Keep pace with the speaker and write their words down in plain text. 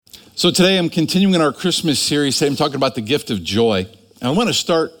So today I'm continuing in our Christmas series. Today I'm talking about the gift of joy. And I want to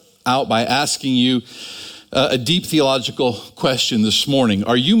start out by asking you a deep theological question this morning.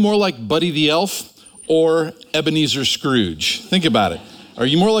 Are you more like Buddy the Elf or Ebenezer Scrooge? Think about it. Are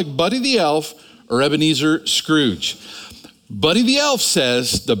you more like Buddy the Elf or Ebenezer Scrooge? Buddy the Elf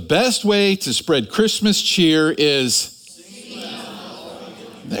says the best way to spread Christmas cheer is...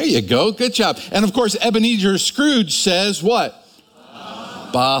 There you go. Good job. And of course, Ebenezer Scrooge says what?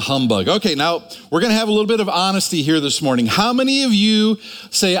 Bah humbug. Okay, now we're going to have a little bit of honesty here this morning. How many of you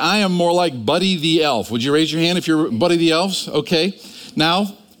say, I am more like Buddy the Elf? Would you raise your hand if you're Buddy the Elf? Okay.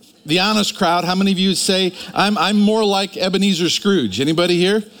 Now, the honest crowd, how many of you say, I'm more like Ebenezer Scrooge? Anybody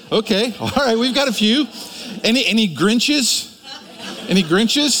here? Okay. All right, we've got a few. Any Grinches? Any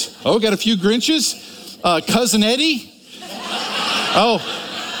Grinches? Oh, got a few Grinches. Cousin Eddie? Oh,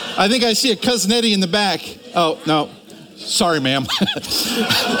 I think I see a Cousin Eddie in the back. Oh, no. Sorry, ma'am.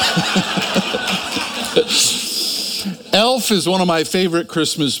 Elf is one of my favorite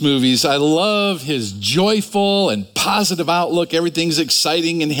Christmas movies. I love his joyful and positive outlook. Everything's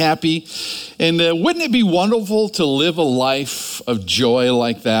exciting and happy. And wouldn't it be wonderful to live a life of joy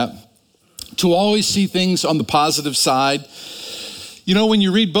like that? To always see things on the positive side. You know, when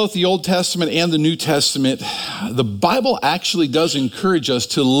you read both the Old Testament and the New Testament, the Bible actually does encourage us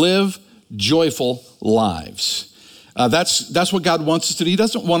to live joyful lives. That's what God wants us to do. He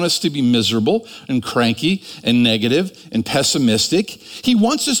doesn't want us to be miserable and cranky and negative and pessimistic. He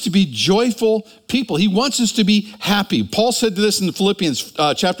wants us to be joyful people. He wants us to be happy. Paul said this in Philippians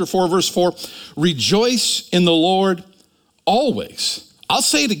chapter 4, verse 4, rejoice in the Lord always. I'll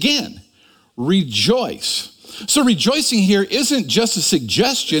say it again, rejoice. So rejoicing here isn't just a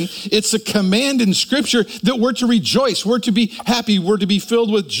suggestion, it's a command in Scripture that we're to rejoice, we're to be happy, we're to be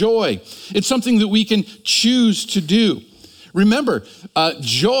filled with joy. It's something that we can choose to do. Remember,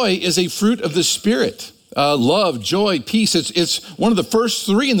 joy is a fruit of the Spirit. Love, joy, peace, it's one of the first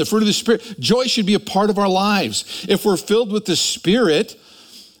three in the fruit of the Spirit. Joy should be a part of our lives. If we're filled with the Spirit,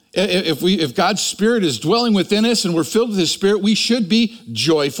 if God's Spirit is dwelling within us and we're filled with His Spirit, we should be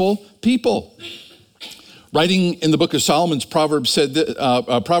joyful people. Writing in the book of Solomon, Solomon said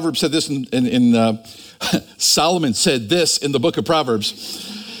this in the book of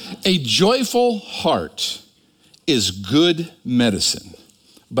Proverbs, a joyful heart is good medicine,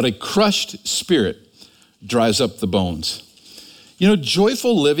 but a crushed spirit dries up the bones. You know,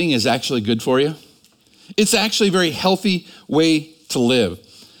 joyful living is actually good for you. It's actually a very healthy way to live.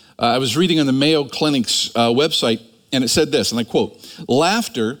 I was reading on the Mayo Clinic's website, and it said this, and I quote,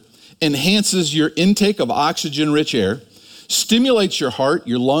 laughter enhances your intake of oxygen-rich air, stimulates your heart,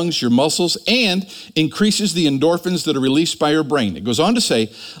 your lungs, your muscles, and increases the endorphins that are released by your brain. It goes on to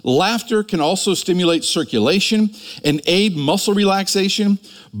say, laughter can also stimulate circulation and aid muscle relaxation,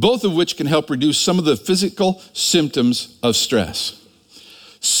 both of which can help reduce some of the physical symptoms of stress.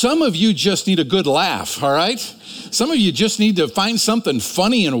 Some of you just need a good laugh, all right? Some of you just need to find something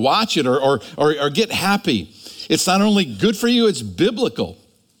funny and watch it or get happy. It's not only good for you, it's biblical.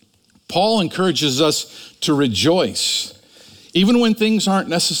 Paul encourages us to rejoice. Even when things aren't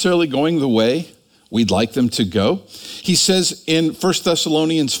necessarily going the way we'd like them to go. He says in 1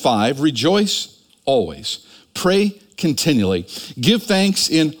 Thessalonians 5, rejoice always, pray continually, give thanks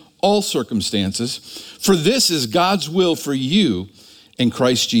in all circumstances, for this is God's will for you in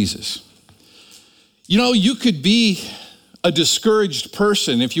Christ Jesus. You know, you could be a discouraged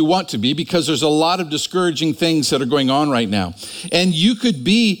person if you want to be, because there's a lot of discouraging things that are going on right now. And you could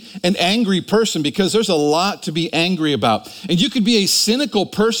be an angry person because there's a lot to be angry about. And you could be a cynical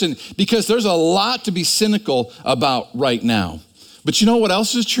person because there's a lot to be cynical about right now. But you know what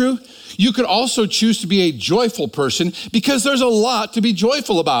else is true? You could also choose to be a joyful person because there's a lot to be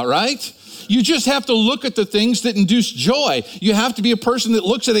joyful about, right? You just have to look at the things that induce joy. You have to be a person that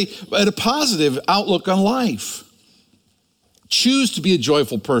looks at a positive outlook on life. Choose to be a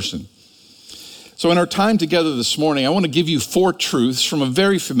joyful person. So in our time together this morning, I want to give you 4 truths from a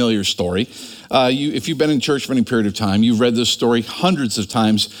very familiar story. If you've been in church for any period of time, you've read this story hundreds of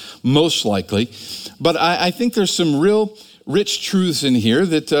times, most likely. But I think there's some real rich truths in here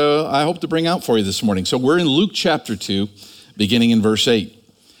that I hope to bring out for you this morning. So we're in Luke chapter 2, beginning in verse 8.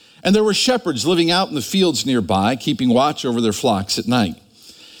 And there were shepherds living out in the fields nearby, keeping watch over their flocks at night.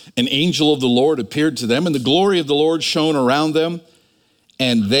 An angel of the Lord appeared to them, and the glory of the Lord shone around them,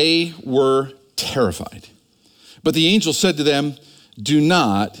 and they were terrified. But the angel said to them, do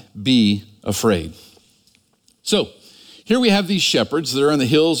not be afraid. So here we have these shepherds that are on the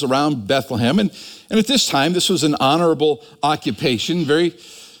hills around Bethlehem, and at this time, this was an honorable occupation, very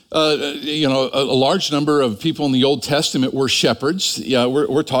A large number of people in the Old Testament were shepherds. Yeah,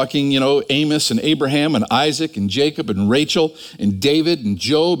 we're talking, Amos and Abraham and Isaac and Jacob and Rachel and David and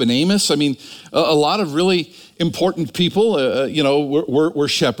Job and Amos. I mean, a lot of really important people, were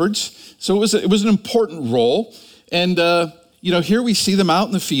shepherds. So it was an important role. And, here we see them out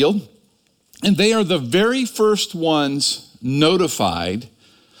in the field, and they are the very first ones notified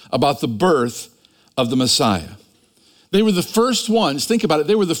about the birth of the Messiah. They were the first ones, think about it,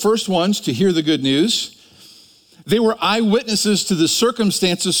 they were the first ones to hear the good news. They were eyewitnesses to the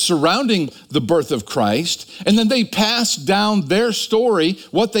circumstances surrounding the birth of Christ. And then they passed down their story,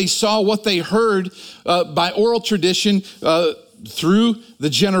 what they saw, what they heard by oral tradition through the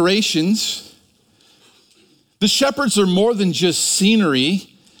generations. The shepherds are more than just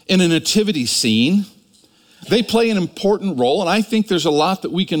scenery in a nativity scene. They play an important role, and I think there's a lot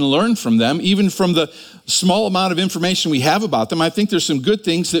that we can learn from them, even from the small amount of information we have about them. I think there's some good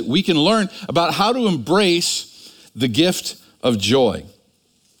things that we can learn about how to embrace the gift of joy.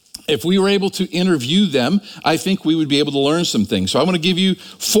 If we were able to interview them, I think we would be able to learn some things. So I want to give you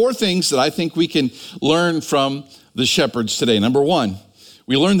 4 things that I think we can learn from the shepherds today. Number 1,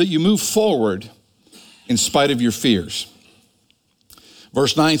 we learn that you move forward in spite of your fears.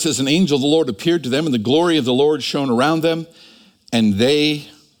 Verse 9 says, an angel of the Lord appeared to them, and the glory of the Lord shone around them, and they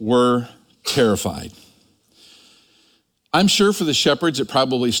were terrified. I'm sure for the shepherds, it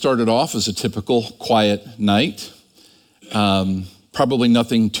probably started off as a typical quiet night. Probably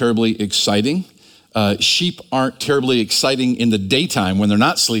nothing terribly exciting. Sheep aren't terribly exciting in the daytime when they're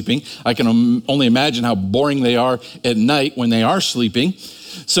not sleeping. I can only imagine how boring they are at night when they are sleeping.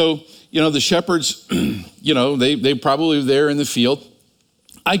 So, the shepherds, they probably were there in the field.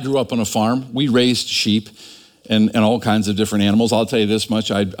 I grew up on a farm. We raised sheep and all kinds of different animals. I'll tell you this much: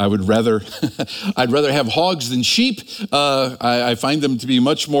 I would rather I'd rather have hogs than sheep. I find them to be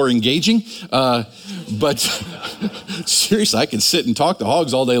much more engaging. But seriously, I can sit and talk to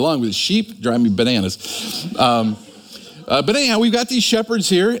hogs all day long. With sheep, drive me bananas. But anyhow, we've got these shepherds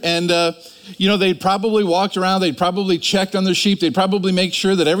here, and they'd probably walked around. They'd probably checked on their sheep. They'd probably make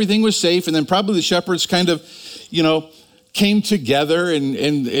sure that everything was safe, and then probably the shepherds kind of, came together,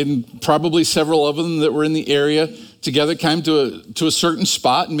 and probably several of them that were in the area together came to a certain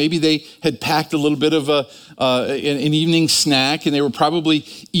spot, and maybe they had packed a little bit of an evening snack, and they were probably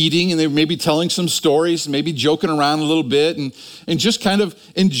eating, and they were maybe telling some stories, maybe joking around a little bit, and just kind of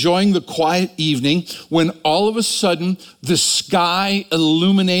enjoying the quiet evening, when all of a sudden the sky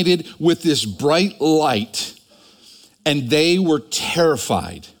illuminated with this bright light, and they were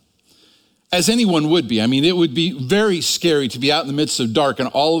terrified. As anyone would be. I mean, it would be very scary to be out in the midst of dark, and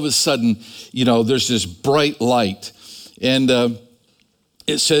all of a sudden, there's this bright light. And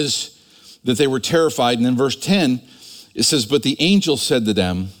it says that they were terrified. And in verse 10, it says, but the angel said to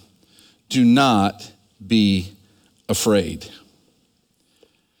them, do not be afraid.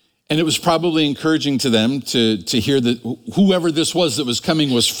 And it was probably encouraging to them to hear that whoever this was that was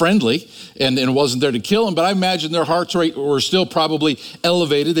coming was friendly and wasn't there to kill them. But I imagine their hearts were still probably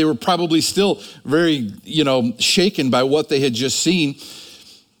elevated. They were probably still very, shaken by what they had just seen.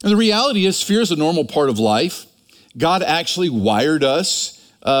 And the reality is, fear is a normal part of life. God actually wired us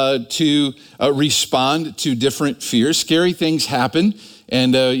to respond to different fears. Scary things happen,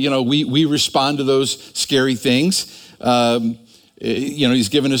 and we respond to those scary things. He's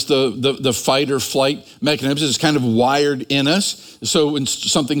given us the fight or flight mechanism. It's kind of wired in us. So when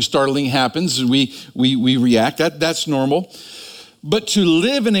something startling happens, we react. That's normal. But to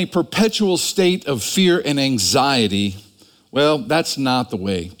live in a perpetual state of fear and anxiety, well, that's not the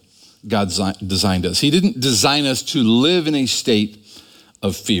way God designed us. He didn't design us to live in a state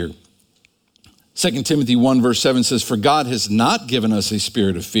of fear. 2 Timothy 1 verse 7 says, for God has not given us a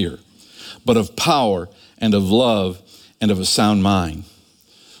spirit of fear, but of power and of love and of a sound mind.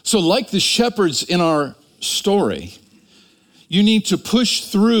 So like the shepherds in our story, you need to push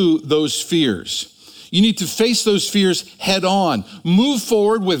through those fears. You need to face those fears head on. Move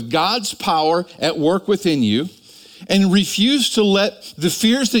forward with God's power at work within you, and refuse to let the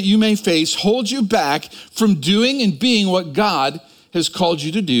fears that you may face hold you back from doing and being what God has called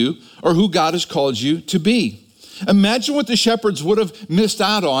you to do, or who God has called you to be. Imagine what the shepherds would have missed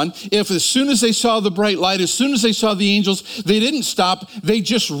out on if, as soon as they saw the bright light, as soon as they saw the angels, they didn't stop, they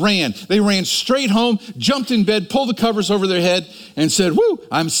just ran. They ran straight home, jumped in bed, pulled the covers over their head, and said, woo,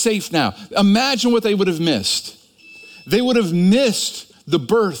 I'm safe now. Imagine what they would have missed. They would have missed the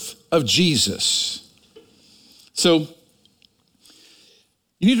birth of Jesus. So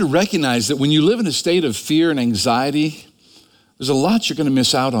you need to recognize that when you live in a state of fear and anxiety, There's a lot you're going to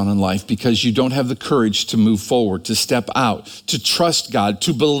miss out on in life because you don't have the courage to move forward, to step out, to trust God,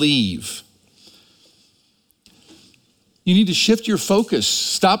 to believe. You need to shift your focus.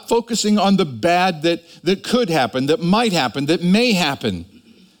 Stop focusing on the bad that could happen, that might happen, that may happen,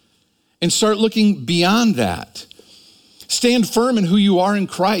 and start looking beyond that. Stand firm in who you are in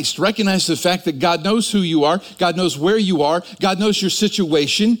Christ. Recognize the fact that God knows who you are. God knows where you are. God knows your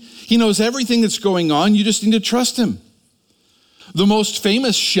situation. He knows everything that's going on. You just need to trust him. The most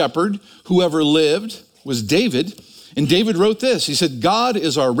famous shepherd who ever lived was David. And David wrote this. He said, God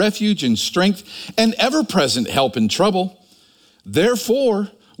is our refuge and strength and ever-present help in trouble. Therefore,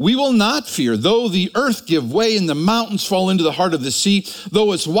 we will not fear, though the earth give way and the mountains fall into the heart of the sea,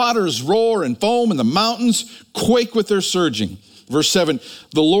 though its waters roar and foam and the mountains quake with their surging. Verse 7,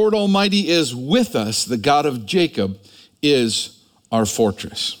 the Lord Almighty is with us. The God of Jacob is our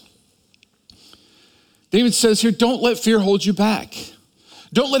fortress. David says here, don't let fear hold you back.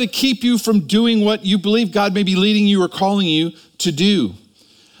 Don't let it keep you from doing what you believe God may be leading you or calling you to do.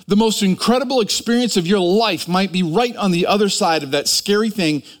 The most incredible experience of your life might be right on the other side of that scary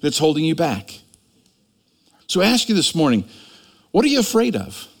thing that's holding you back. So I ask you this morning, what are you afraid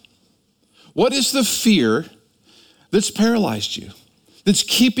of? What is the fear that's paralyzed you, that's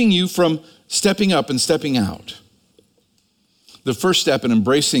keeping you from stepping up and stepping out? The first step in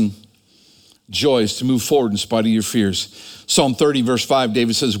embracing joy is to move forward in spite of your fears. Psalm 30, verse 5,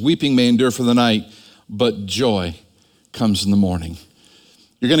 David says, weeping may endure for the night, but joy comes in the morning.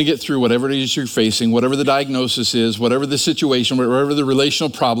 You're going to get through whatever it is you're facing, whatever the diagnosis is, whatever the situation, whatever the relational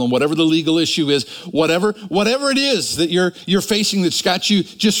problem, whatever the legal issue is, whatever it is that you're facing that's got you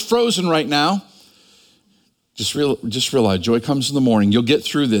just frozen right now. Just realize joy comes in the morning. You'll get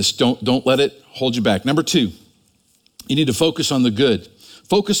through this. Don't let it hold you back. Number 2, you need to focus on the good.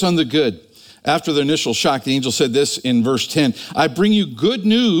 Focus on the good. After the initial shock, the angel said this in verse 10, I bring you good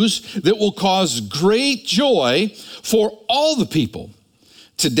news that will cause great joy for all the people.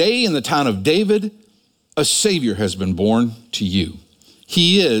 Today in the town of David, a Savior has been born to you.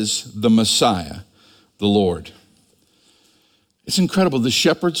 He is the Messiah, the Lord. It's incredible. The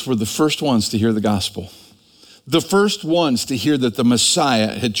shepherds were the first ones to hear the gospel. The first ones to hear that the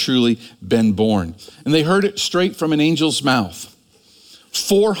Messiah had truly been born. And they heard it straight from an angel's mouth.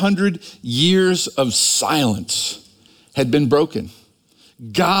 400 years of silence had been broken.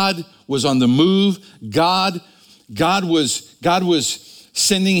 God was on the move. God was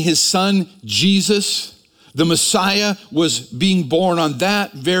sending his son, Jesus. The Messiah was being born on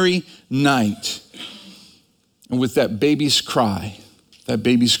that very night. And with that baby's cry,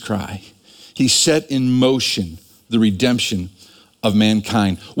 he set in motion the redemption of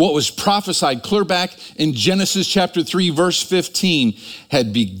mankind. What was prophesied clear back in Genesis chapter 3, verse 15,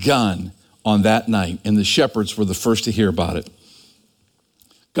 had begun on that night, and the shepherds were the first to hear about it.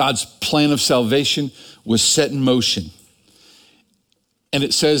 God's plan of salvation was set in motion. And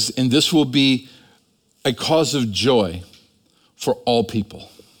it says, and this will be a cause of joy for all people.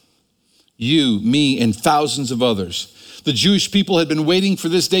 You, me, and thousands of others. The Jewish people had been waiting for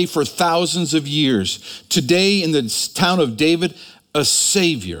this day for thousands of years. Today in the town of David, a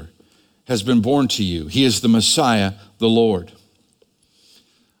Savior has been born to you. He is the Messiah, the Lord.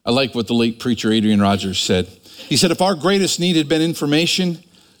 I like what the late preacher Adrian Rogers said. He said, if our greatest need had been information,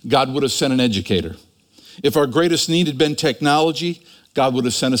 God would have sent an educator. If our greatest need had been technology, God would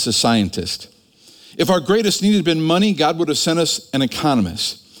have sent us a scientist. If our greatest need had been money, God would have sent us an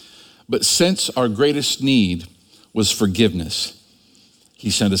economist. But since our greatest need was forgiveness, he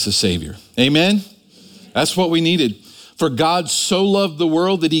sent us a Savior. Amen? That's what we needed. For God so loved the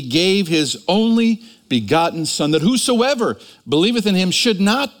world that he gave his only begotten Son, that whosoever believeth in him should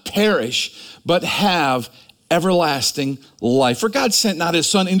not perish, but have everlasting life. For God sent not his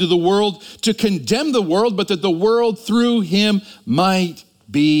Son into the world to condemn the world, but that the world through him might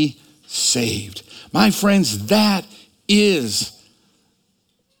be saved. My friends, that is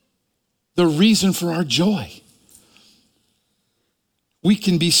the reason for our joy. We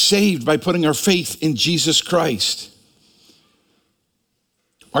can be saved by putting our faith in Jesus Christ.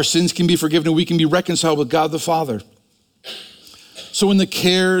 Our sins can be forgiven and we can be reconciled with God the Father. So when the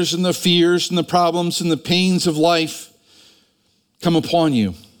cares and the fears and the problems and the pains of life come upon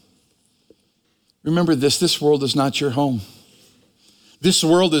you, remember this world is not your home. This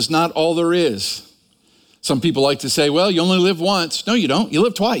world is not all there is. Some people like to say, well, you only live once. No, you don't. You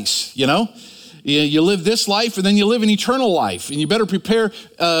live twice, you know. You live this life and then you live an eternal life. And you better prepare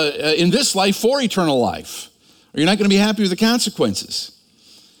in this life for eternal life, or you're not going to be happy with the consequences.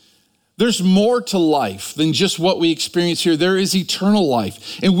 There's more to life than just what we experience here. There is eternal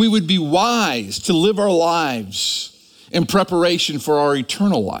life. And we would be wise to live our lives in preparation for our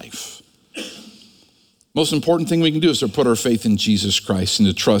eternal life. Most important thing we can do is to put our faith in Jesus Christ and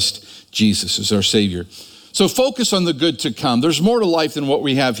to trust Jesus as our Savior. So focus on the good to come. There's more to life than what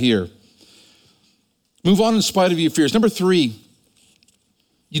we have here. Move on in spite of your fears. Number 3,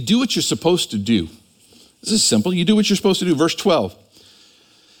 you do what you're supposed to do. This is simple. You do what you're supposed to do. Verse 12.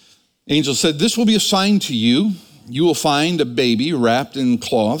 Angel said, "This will be a sign to you. You will find a baby wrapped in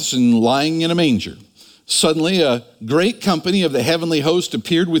cloths and lying in a manger." Suddenly, a great company of the heavenly host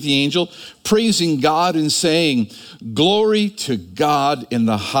appeared with the angel, praising God and saying, "Glory to God in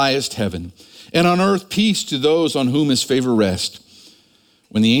the highest heaven, and on earth peace to those on whom his favor rests."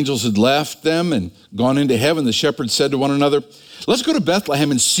 When the angels had left them and gone into heaven, the shepherds said to one another, "Let's go to Bethlehem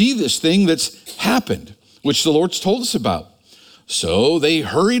and see this thing that's happened, which the Lord's told us about." So they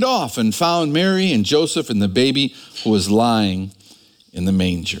hurried off and found Mary and Joseph and the baby who was lying in the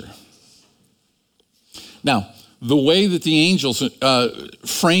manger. Now, the way that the angels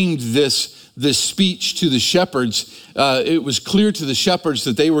framed this speech to the shepherds, it was clear to the shepherds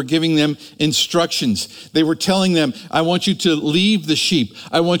that they were giving them instructions. They were telling them, "I want you to leave the sheep.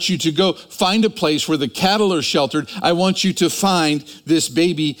 I want you to go find a place where the cattle are sheltered. I want you to find this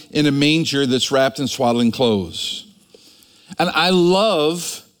baby in a manger that's wrapped in swaddling clothes." And I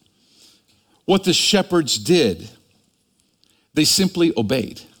love what the shepherds did. They simply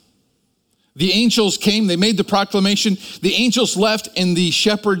obeyed. The angels came, they made the proclamation, the angels left, and the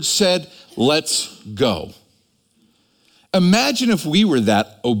shepherds said, "Let's go." Imagine if we were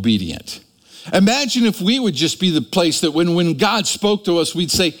that obedient. Imagine if we would just be the place that when God spoke to us,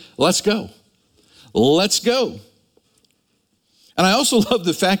 we'd say, "Let's go. Let's go." And I also love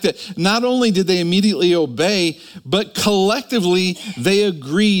the fact that not only did they immediately obey, but collectively they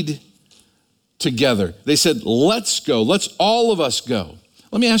agreed together. They said, "Let's go. Let's all of us go."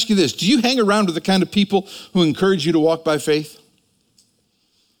 Let me ask you this. Do you hang around with the kind of people who encourage you to walk by faith?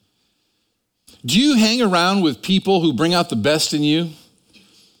 Do you hang around with people who bring out the best in you?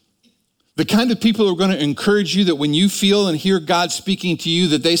 The kind of people who are going to encourage you that when you feel and hear God speaking to you,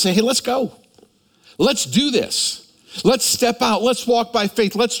 that they say, "Hey, let's go. Let's do this. Let's step out. Let's walk by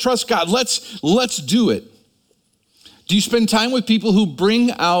faith. Let's trust God. Let's do it." Do you spend time with people who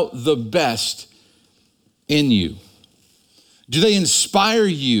bring out the best in you? Do they inspire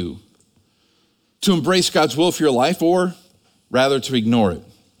you to embrace God's will for your life, or rather to ignore it?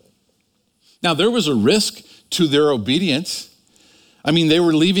 Now, there was a risk to their obedience. I mean, they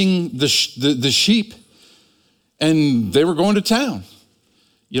were leaving the sheep and they were going to town.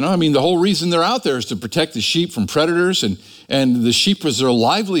 You know, I mean, the whole reason they're out there is to protect the sheep from predators, and the sheep was their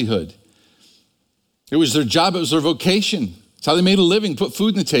livelihood. It was their job, it was their vocation. It's how they made a living, put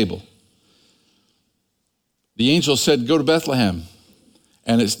food on the table. The angel said, "Go to Bethlehem."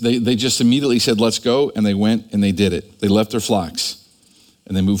 And they just immediately said, "Let's go." And they went and they did it. They left their flocks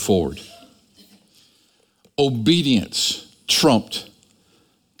and they moved forward. Obedience trumped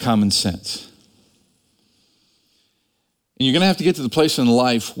common sense. And you're going to have to get to the place in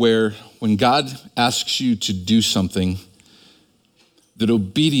life where when God asks you to do something, that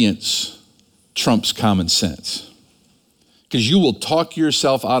obedience trumps common sense. Because you will talk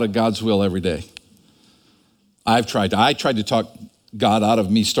yourself out of God's will every day. I tried to talk God out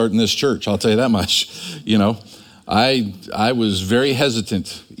of me starting this church. I'll tell you that much. You know, I was very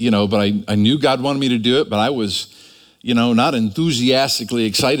hesitant, but I knew God wanted me to do it, but I was, not enthusiastically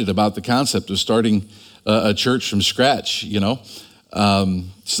excited about the concept of starting a church from scratch,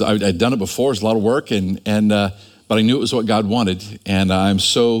 So I'd done it before. It's a lot of work, but I knew it was what God wanted, and I'm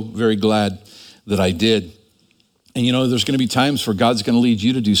so very glad that I did. And there's going to be times where God's going to lead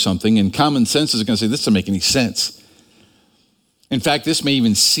you to do something, and common sense is going to say, this doesn't make any sense. In fact, this may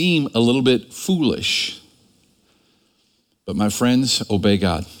even seem a little bit foolish. But my friends, obey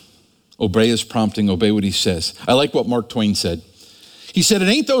God. Obey his prompting, obey what he says. I like what Mark Twain said. He said, "It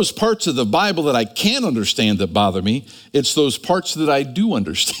ain't those parts of the Bible that I can't understand that bother me. It's those parts that I do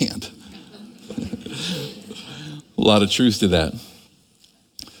understand." A lot of truth to that.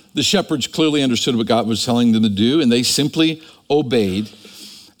 The shepherds clearly understood what God was telling them to do, and they simply obeyed.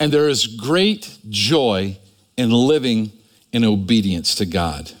 And there is great joy in living in obedience to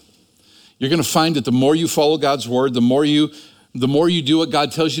God. You're going to find that the more you follow God's word, the more you do what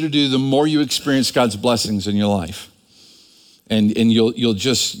God tells you to do, the more you experience God's blessings in your life. And you'll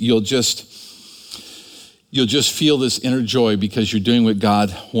just feel this inner joy because you're doing what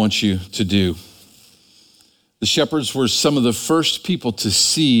God wants you to do. The shepherds were some of the first people to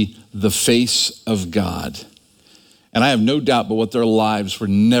see the face of God. And I have no doubt but what their lives were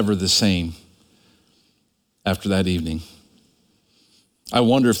never the same after that evening. I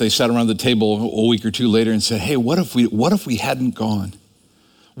wonder if they sat around the table a week or two later and said, hey, what if we hadn't gone?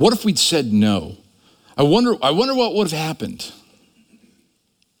 What if we'd said no? I wonder what would have happened.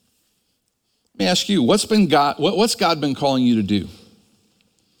 Let me ask you, what's God been calling you to do?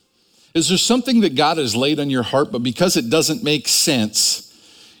 Is there something that God has laid on your heart, but because it doesn't make sense,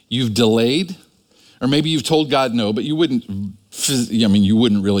 you've delayed? Or maybe you've told God no, but you wouldn't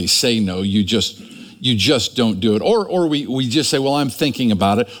really say no. You just don't do it. Or we just say, well, I'm thinking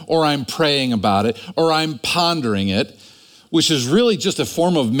about it, or I'm praying about it, or I'm pondering it, which is really just a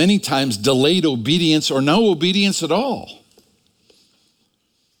form of many times delayed obedience or no obedience at all.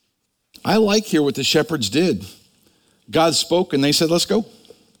 I like here what the shepherds did. God spoke and they said, let's go.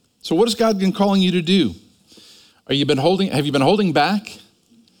 So what has God been calling you to do? Have you been holding back?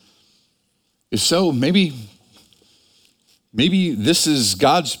 If so, maybe this is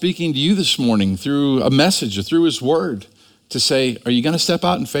God speaking to you this morning through a message or through his word to say, are you going to step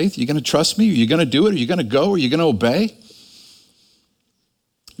out in faith? Are you going to trust me? Are you going to do it? Are you going to go? Are you going to obey?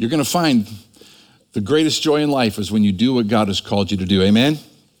 You're going to find the greatest joy in life is when you do what God has called you to do. Amen?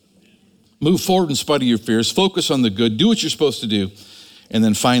 Move forward in spite of your fears. Focus on the good. Do what you're supposed to do. And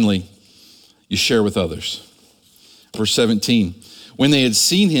then finally, you share with others. Verse 17, when they had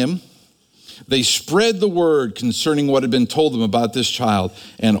seen him, they spread the word concerning what had been told them about this child,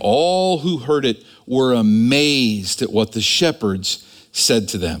 and all who heard it were amazed at what the shepherds said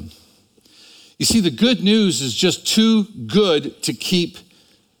to them. You see, the good news is just too good to keep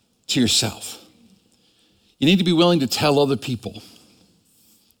to yourself. You need to be willing to tell other people.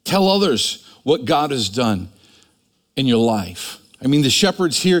 Tell others what God has done in your life. I mean, the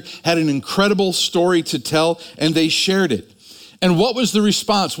shepherds here had an incredible story to tell, and they shared it. And what was the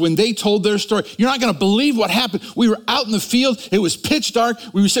response when they told their story? You're not going to believe what happened. We were out in the field. It was pitch dark.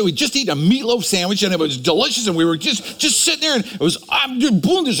 We just eaten a meatloaf sandwich, and it was delicious. And we were just sitting there, and it was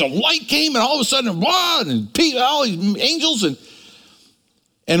boom. There's a light came, and all of a sudden, wow, and all these angels.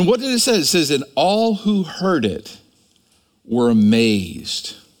 And what did it say? It says, and all who heard it were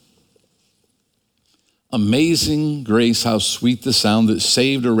amazed. Amazing grace, how sweet the sound that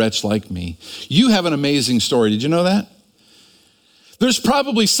saved a wretch like me. You have an amazing story. Did you know that? There's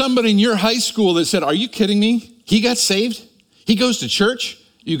probably somebody in your high school that said, are you kidding me? He got saved? He goes to church?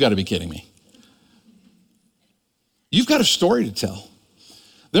 You got to be kidding me. You've got a story to tell.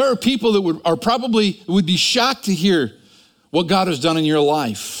 There are people that would be shocked to hear what God has done in your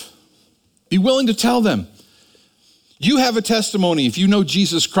life. Be willing to tell them. You have a testimony. If you know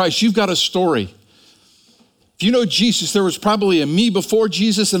Jesus Christ, you've got a story. If you know Jesus, there was probably a me before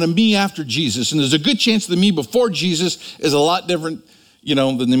Jesus and a me after Jesus. And there's a good chance the me before Jesus is a lot different,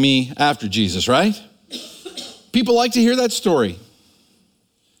 than the me after Jesus, right? People like to hear that story.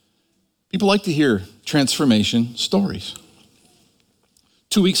 People like to hear transformation stories.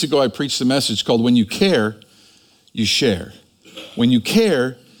 2 weeks ago, I preached a message called When You Care, You Share. When you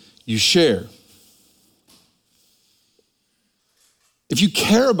care, you share. If you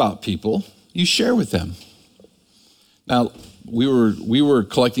care about people, you share with them. Now, we were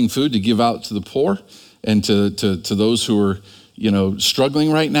collecting food to give out to the poor and to those who are,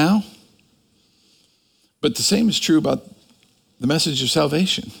 struggling right now. But the same is true about the message of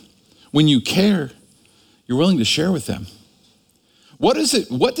salvation. When you care, you're willing to share with them. What does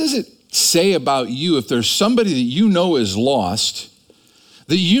it say about you if there's somebody that you know is lost,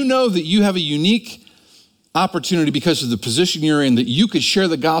 that you know that you have a unique opportunity because of the position you're in, that you could share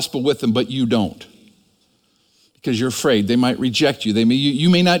the gospel with them, but you don't? Because you're afraid they might reject you. You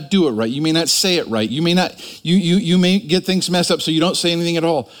may not do it right. You may not say it right. You may get things messed up, so you don't say anything at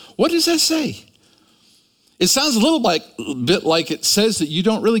all. What does that say? It sounds a bit like it says that you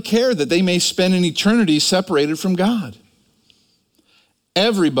don't really care that they may spend an eternity separated from God.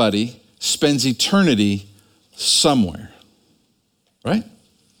 Everybody spends eternity somewhere, right?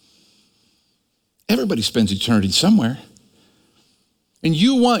 Everybody spends eternity somewhere. And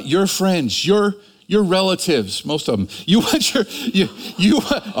you want your friends, your relatives, most of them. You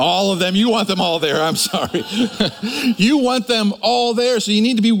want all of them. You want them all there. I'm sorry. You want them all there. So you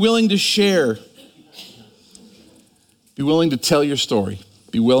need to be willing to share. Be willing to tell your story.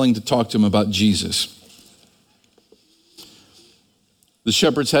 Be willing to talk to them about Jesus. The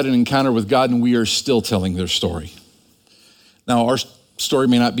shepherds had an encounter with God, and we are still telling their story. Now, our story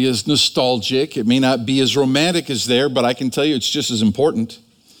may not be as nostalgic. It may not be as romantic as there, but I can tell you it's just as important.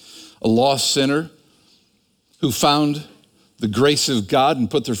 A lost sinner who found the grace of God and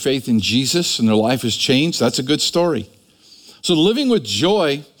put their faith in Jesus and their life has changed. That's a good story. So living with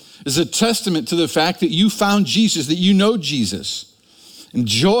joy is a testament to the fact that you found Jesus, that you know Jesus. And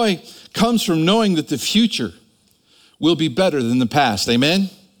joy comes from knowing that the future will be better than the past. Amen?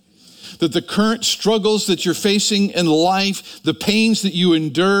 That the current struggles that you're facing in life, the pains that you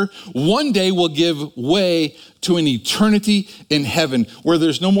endure, one day will give way to an eternity in heaven where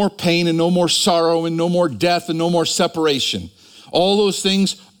there's no more pain and no more sorrow and no more death and no more separation. All those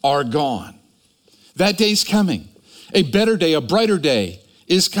things are gone. That day's coming. A better day, a brighter day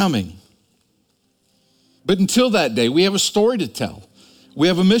is coming. But until that day, we have a story to tell. We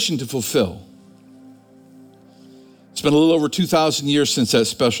have a mission to fulfill. It's been a little over 2,000 years since that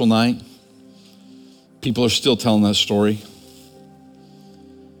special night. People are still telling that story.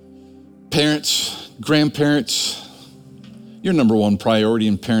 Parents, grandparents, your number one priority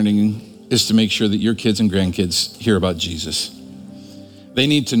in parenting is to make sure that your kids and grandkids hear about Jesus. They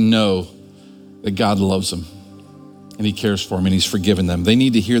need to know that God loves them and he cares for them and he's forgiven them. They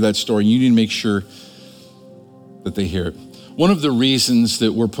need to hear that story, and you need to make sure that they hear it. One of the reasons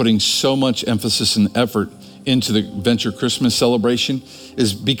that we're putting so much emphasis and effort into the Venture Christmas celebration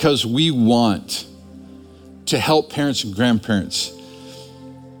is because we want to help parents and grandparents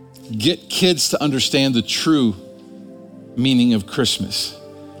get kids to understand the true meaning of Christmas.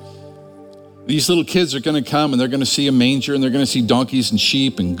 These little kids are going to come and they're going to see a manger and they're going to see donkeys and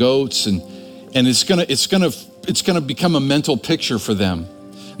sheep and goats and it's going to become a mental picture for them.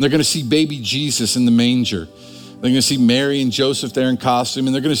 And they're going to see baby Jesus in the manger. They're going to see Mary and Joseph there in costume,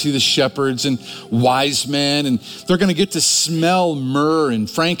 and they're going to see the shepherds and wise men, and they're going to get to smell myrrh and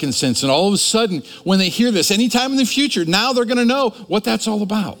frankincense. And all of a sudden, when they hear this, anytime in the future, now they're going to know what that's all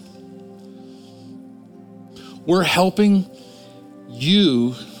about. We're helping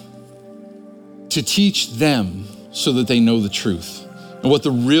you to teach them so that they know the truth and what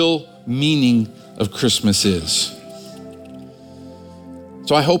the real meaning of Christmas is.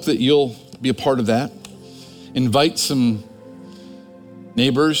 So I hope that you'll be a part of that. Invite some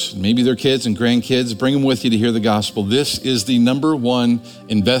neighbors, maybe their kids and grandkids, bring them with you to hear the gospel. This is the number one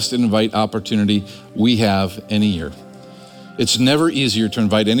invest and invite opportunity we have in a year. It's never easier to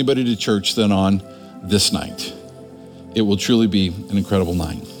invite anybody to church than on this night. It will truly be an incredible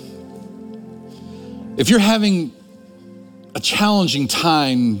night. If you're having a challenging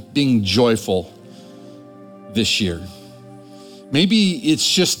time being joyful this year, maybe it's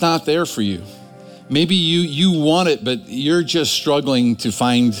just not there for you. Maybe you want it, but you're just struggling to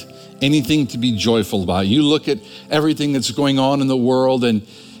find anything to be joyful about. You look at everything that's going on in the world and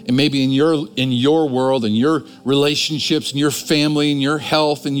maybe in your world and your relationships and your family and your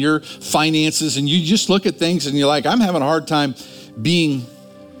health and your finances, and you just look at things and you're like, I'm having a hard time being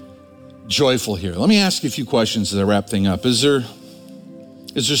joyful here. Let me ask you a few questions as I wrap things up. Is there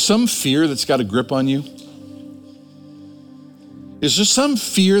some fear that's got a grip on you? Is there some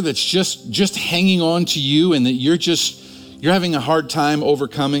fear that's just hanging on to you and that you're having a hard time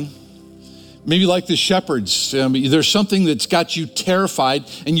overcoming? Maybe like the shepherds, there's something that's got you terrified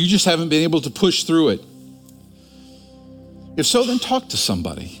and you just haven't been able to push through it. If so, then talk to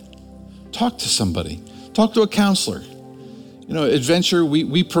somebody. Talk to somebody. Talk to a counselor. You know, at Venture,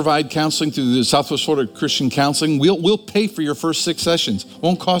 we provide counseling through the Southwest Florida Christian Counseling. We'll pay for your first 6 sessions.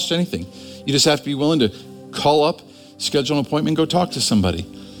 Won't cost anything. You just have to be willing to call up, schedule an appointment, go talk to somebody.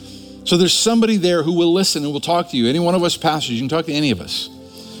 So there's somebody there who will listen and will talk to you. Any one of us pastors, you can talk to any of us.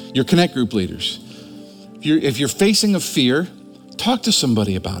 Your Connect group leaders. If you're facing a fear, talk to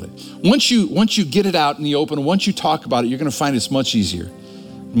somebody about it. Once you get it out in the open, once you talk about it, you're going to find it's much easier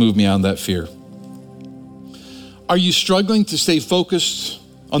to move beyond that fear. Are you struggling to stay focused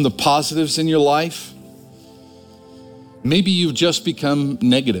on the positives in your life? Maybe you've just become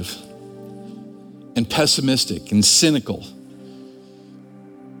negative and pessimistic and cynical.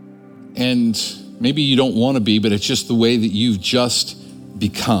 And maybe you don't want to be, but it's just the way that you've just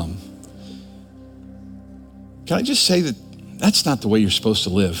become. Can I just say that that's not the way you're supposed to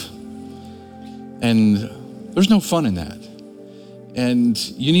live? And there's no fun in that. And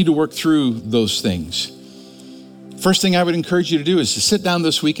you need to work through those things. First thing I would encourage you to do is to sit down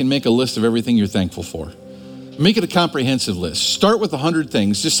this week and make a list of everything you're thankful for. Make it a comprehensive list. Start with 100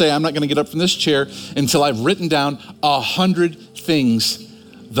 things. Just say, I'm not going to get up from this chair until I've written down 100 things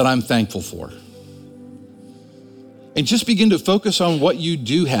that I'm thankful for. And just begin to focus on what you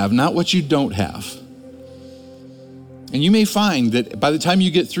do have, not what you don't have. And you may find that by the time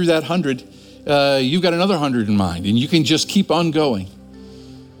you get through that 100, you've got another 100 in mind, and you can just keep on going.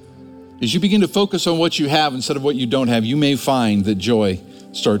 As you begin to focus on what you have instead of what you don't have, you may find that joy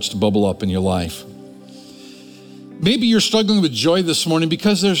starts to bubble up in your life. Maybe you're struggling with joy this morning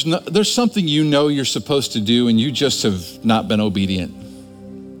because there's something you know you're supposed to do and you just have not been obedient.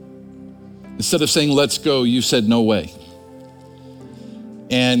 Instead of saying, let's go, you said, no way.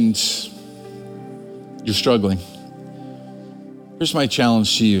 And you're struggling. Here's my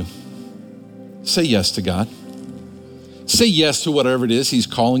challenge to you. Say yes to God. Say yes to whatever it is he's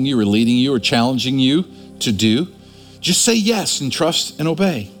calling you or leading you or challenging you to do. Just say yes and trust and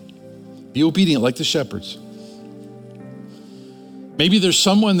obey. Be obedient like the shepherds. Maybe there's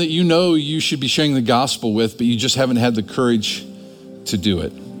someone that you know you should be sharing the gospel with, but you just haven't had the courage to do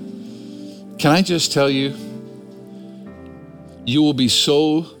it. Can I just tell you, you will be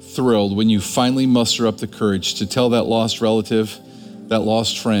so thrilled when you finally muster up the courage to tell that lost relative, that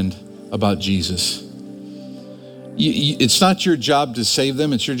lost friend about Jesus. It's not your job to save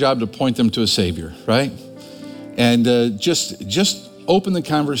them. It's your job to point them to a Savior, right? And just open the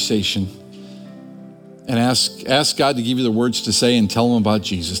conversation and ask God to give you the words to say and tell them about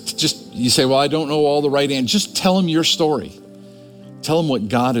Jesus. You say, well, I don't know all the right answers. Just tell them your story. Tell them what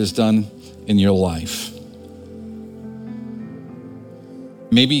God has done in your life.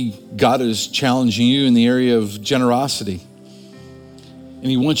 Maybe God is challenging you in the area of generosity. And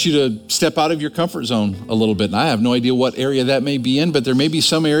he wants you to step out of your comfort zone a little bit. And I have no idea what area that may be in, but there may be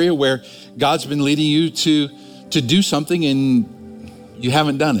some area where God's been leading you to do something and you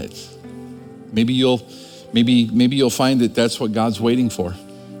haven't done it. Maybe you'll find that that's what God's waiting for,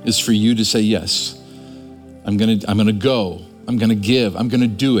 is for you to say, yes, I'm gonna go, I'm gonna give, I'm gonna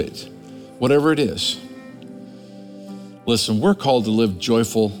do it, whatever it is. Listen, we're called to live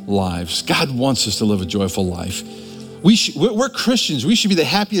joyful lives. God wants us to live a joyful life. We're Christians. We should be the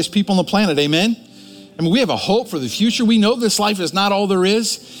happiest people on the planet, amen? I mean, we have a hope for the future. We know this life is not all there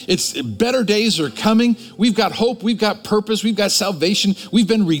is. Better days are coming. We've got hope. We've got purpose. We've got salvation. We've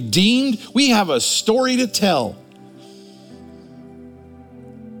been redeemed. We have a story to tell.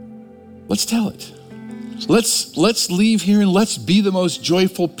 Let's tell it. Let's leave here and let's be the most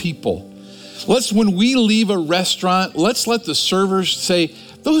joyful people. When we leave a restaurant, let's let the servers say,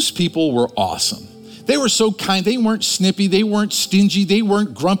 those people were awesome. They were so kind. They weren't snippy. They weren't stingy. They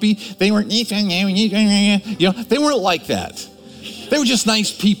weren't grumpy. They weren't, they weren't like that. They were just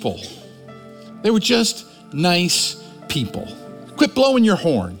nice people. They were just nice people. Quit blowing your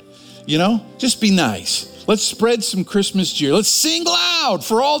horn, just be nice. Let's spread some Christmas cheer. Let's sing loud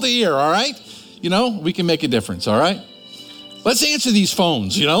for all to hear, all right? We can make a difference, all right? Let's answer these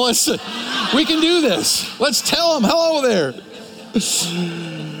phones, we can do this. Let's tell them, hello there.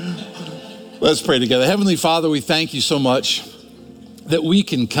 Let's pray together. Heavenly Father, we thank you so much that we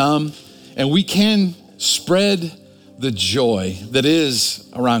can come and we can spread the joy that is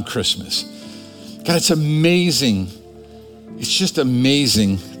around Christmas. God, it's amazing. It's just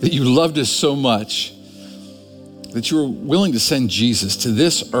amazing that you loved us so much that you were willing to send Jesus to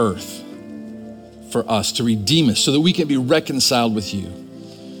this earth for us, to redeem us so that we can be reconciled with you.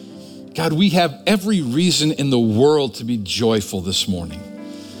 God, we have every reason in the world to be joyful this morning.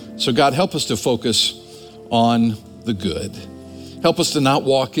 So God, help us to focus on the good. Help us to not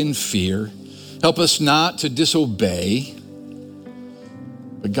walk in fear. Help us not to disobey.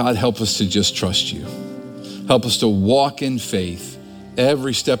 But God, help us to just trust you. Help us to walk in faith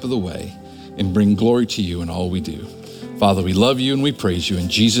every step of the way and bring glory to you in all we do. Father, we love you and we praise you. In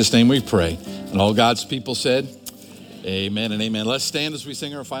Jesus' name we pray. And all God's people said, amen and amen. Let's stand as we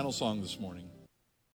sing our final song this morning.